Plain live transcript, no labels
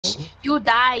You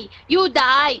die. You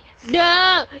die.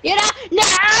 No. You know. No.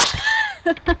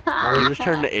 I just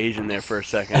turned to Asian there for a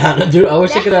second. Dude, I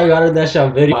wish I could have gotten that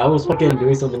shot video. I was fucking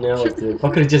doing something else, dude. If I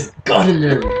could have just gotten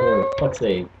there before. Fuck's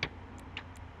sake.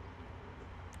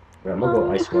 Right, I'm gonna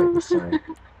go ice white this time.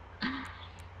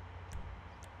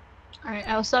 Alright,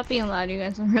 I'll stop being loud, you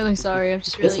guys. I'm really sorry. I'm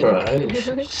just It's really.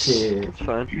 alright. Shit. It's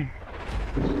fine.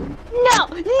 No! No!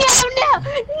 No!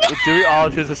 Do we all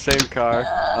choose the same car?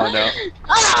 Oh no.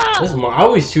 Ah! This is my, I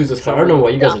always choose this car. I don't know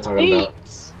what you guys are talking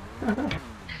about.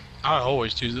 I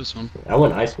always choose this one. I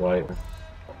went ice white.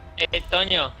 Hey,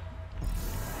 Tonyo.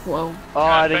 Whoa. Oh,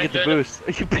 I didn't get the boost.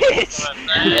 You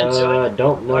bitch!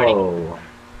 Don't know.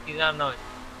 He's not knowing.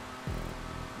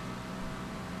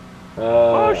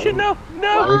 Oh shit, no!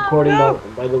 No! I'm recording no.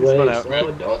 by the way. Spun out.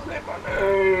 So don't say my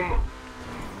name.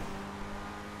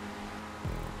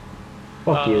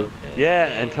 Fuck you. Okay. Yeah,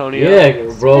 Antonio.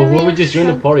 Yeah, bro. Whoever just joined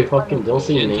the party, fucking don't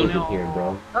say your name in here,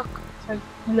 bro.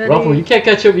 Ruffle, you can't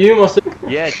catch up. You must.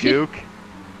 Yeah, Duke.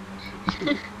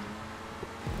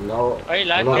 No, Are you I'm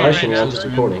live not right rushing. now? I'm just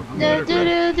recording.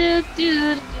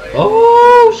 Do-do-do-do-do.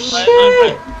 Oh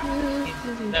Shit!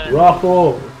 shit!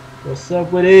 Ruffle, what's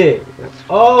up with it?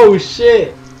 Oh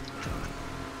shit!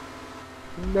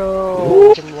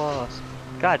 No. I'm lost.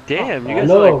 God damn, you guys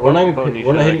No, are like we're not even. boating each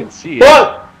We're not other, I hitting. can see it.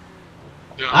 Fuck!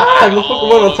 Dude, Ah, I'm the fucking all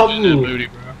one on top up of in that me. booty,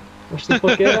 bro. Watch the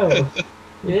fuck out.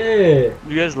 Yeah.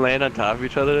 You guys land on top of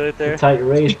each other right there? The tight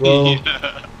race, bro.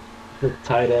 Yeah. The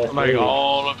tight ass I'm like race.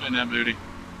 all up in that booty.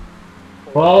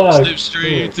 Fuck.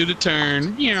 Slipstream through the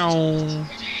turn. Meow.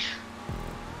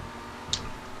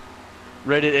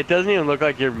 Reddit, it doesn't even look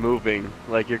like you're moving.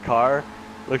 Like your car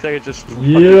looks like it's just. fucking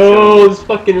Yo, chilling. this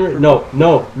fucking no.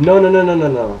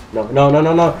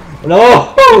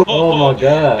 Oh my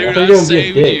god. Dude, I thought I you were gonna be a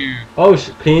saved dick. you. Oh,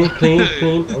 clean.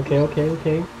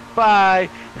 Okay. Bye.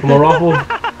 Come on, Ruffle.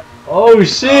 Oh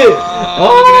shit.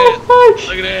 Oh fuck.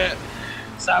 Look at that.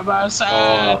 Side by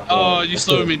side. Oh, you That's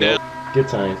slowed me dope. down. Good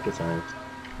times.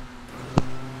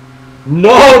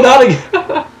 No, not again.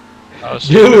 Oh, shit.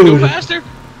 Dude. Go faster.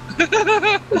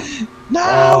 No.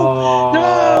 Oh.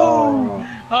 No.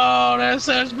 Oh, that's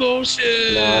such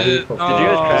bullshit. Nah, he fucked Did you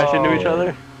guys crash into each Oh.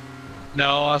 other?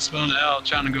 No, I spun out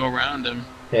trying to go around him.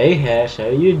 Hey Hash, how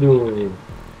you doing?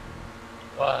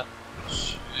 What?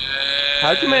 Shit.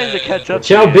 How'd you manage to catch up?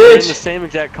 Watch out, to me? You're in bitch. the same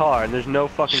exact car, and there's no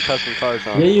fucking custom cars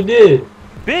on. Yeah, you did.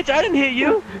 Bitch, I didn't hit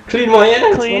you. Clean my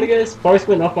ass. Clean. What you guys? Sparks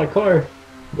went off my car.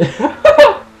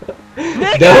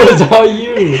 Nigga! That was all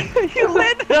you. You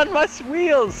landed on my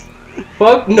wheels.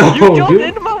 Fuck no, You jumped dude.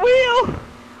 into my wheel.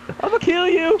 I'ma kill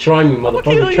you. Try me, kill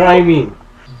motherfucker. you. Try me.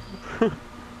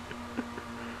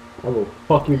 I will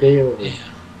fuck your day over. Yeah.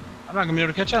 I'm not gonna be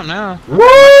able to catch up now.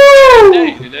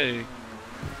 Woo! Today.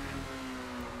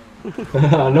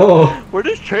 I know. We're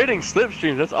just trading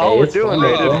slipstreams. That's all Hey, we're it's doing,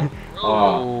 fine, Raiden.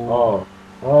 bro.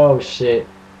 Oh shit.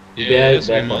 Yeah, Bad- that's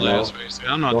been bad my one, no. last race.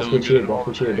 I'm not Don't doing switch good here. at Don't all.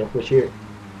 switch here. Don't switch here.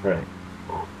 Right.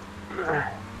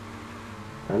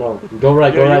 I know. Go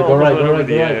right. Go Yeah, right. you Go right. almost Go went right. over Go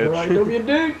the right. edge. Go right. Don't be a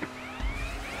dick.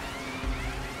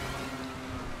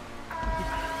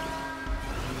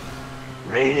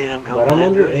 Raiden, I'm coming. But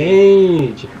I'm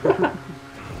underage.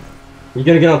 You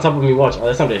gotta get on top of me. Watch. Oh,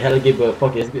 that's not a hell of a game, but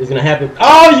fuck it. It's gonna happen.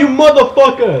 Oh, you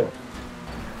motherfucker!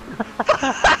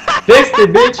 Fixed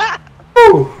it, bitch.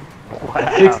 Woo.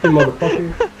 I fixed it,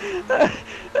 motherfucker.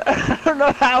 I don't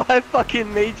know how I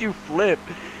fucking made you flip.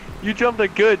 You jumped a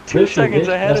good 2 Listen, seconds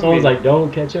bitch. ahead That's of why I me. was like,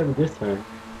 don't catch up this time.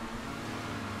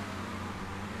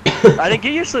 I didn't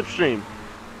get your slipstream.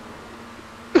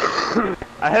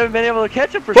 I haven't been able to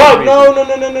catch up for Fuck! some No!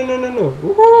 reason. No!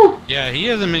 Woo. Yeah, he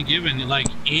hasn't been given like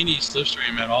any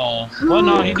slipstream at all. Well,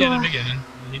 no, he did in the beginning.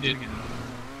 He did get it.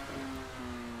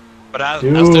 But I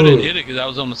still didn't hit it because I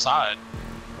was on the side.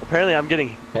 Apparently, I'm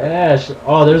getting. Cash.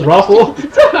 Oh, there's Ruffle.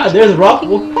 There's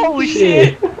Ruffle. Holy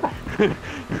shit!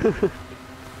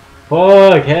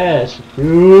 Fuck, Cash.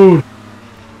 Dude.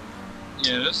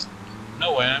 Yeah, there's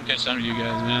no way I'm catching up to you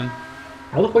guys, man.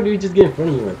 How the fuck did you just get in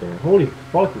front of me right there? Holy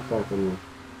fuck, you front from me.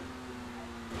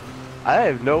 I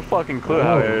have no fucking clue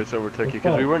how Oh. Aris overtook you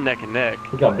because we were neck and neck.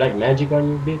 You got black magic on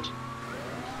you, bitch?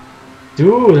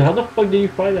 Dude, how the fuck did you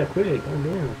fight that quick? Oh,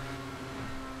 damn.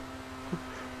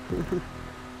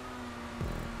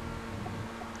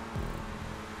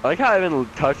 I like how I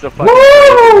haven't touched the fucking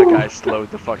Woo! that guy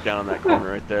slowed the fuck down in that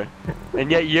corner right there.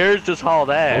 And yet yours just hauled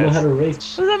I know how ass. to race.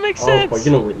 Does that make Oh, sense? fuck,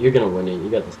 you're gonna win it. You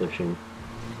got the slipstream.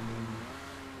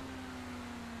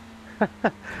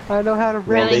 I know how to Come on,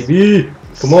 Really? baby!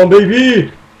 Come on,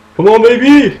 baby! Come on,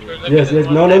 baby! Yes,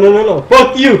 no.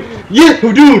 Fuck you! Yes,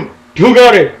 dude! You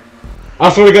got it! I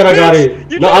swear to God, I got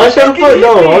it! You No, tried I was to trying to fucking fight.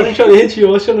 No, hit I me. wasn't trying to hit you.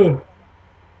 I was trying to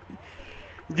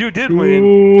You did win.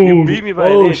 You Ooh, beat me by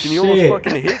oh, an inch, and you almost shit.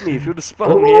 fucking hit me. If you would have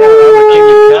spun me out, I would have kicked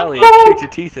you Cali and kicked your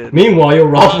teeth in. Meanwhile, your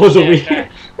Ralph was over Okay,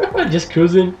 here. Just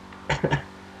cruising.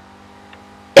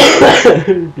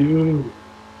 Dude.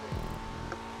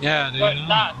 Yeah, dude. But I'm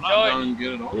stop, not Joey. doing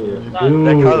good at all. Yeah, dude.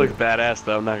 That car looks badass,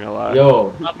 though. I'm not gonna lie.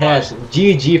 Yo, Up Cash,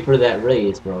 GG for that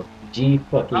race, bro. G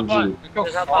fucking Up on. G. Look how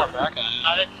Just up far on. back I am.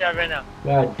 I'll let you have right now.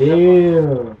 God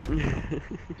damn.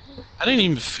 I didn't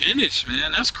even finish,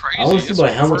 man. That's crazy. I want to see That's by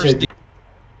my how much I first did.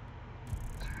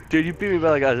 Dude, you beat me by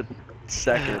like a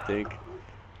second, I think.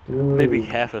 Maybe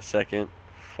half a second.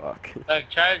 Fuck. Look,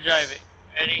 try to drive it.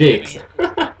 Ready? Dicks.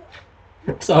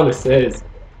 That's all it says.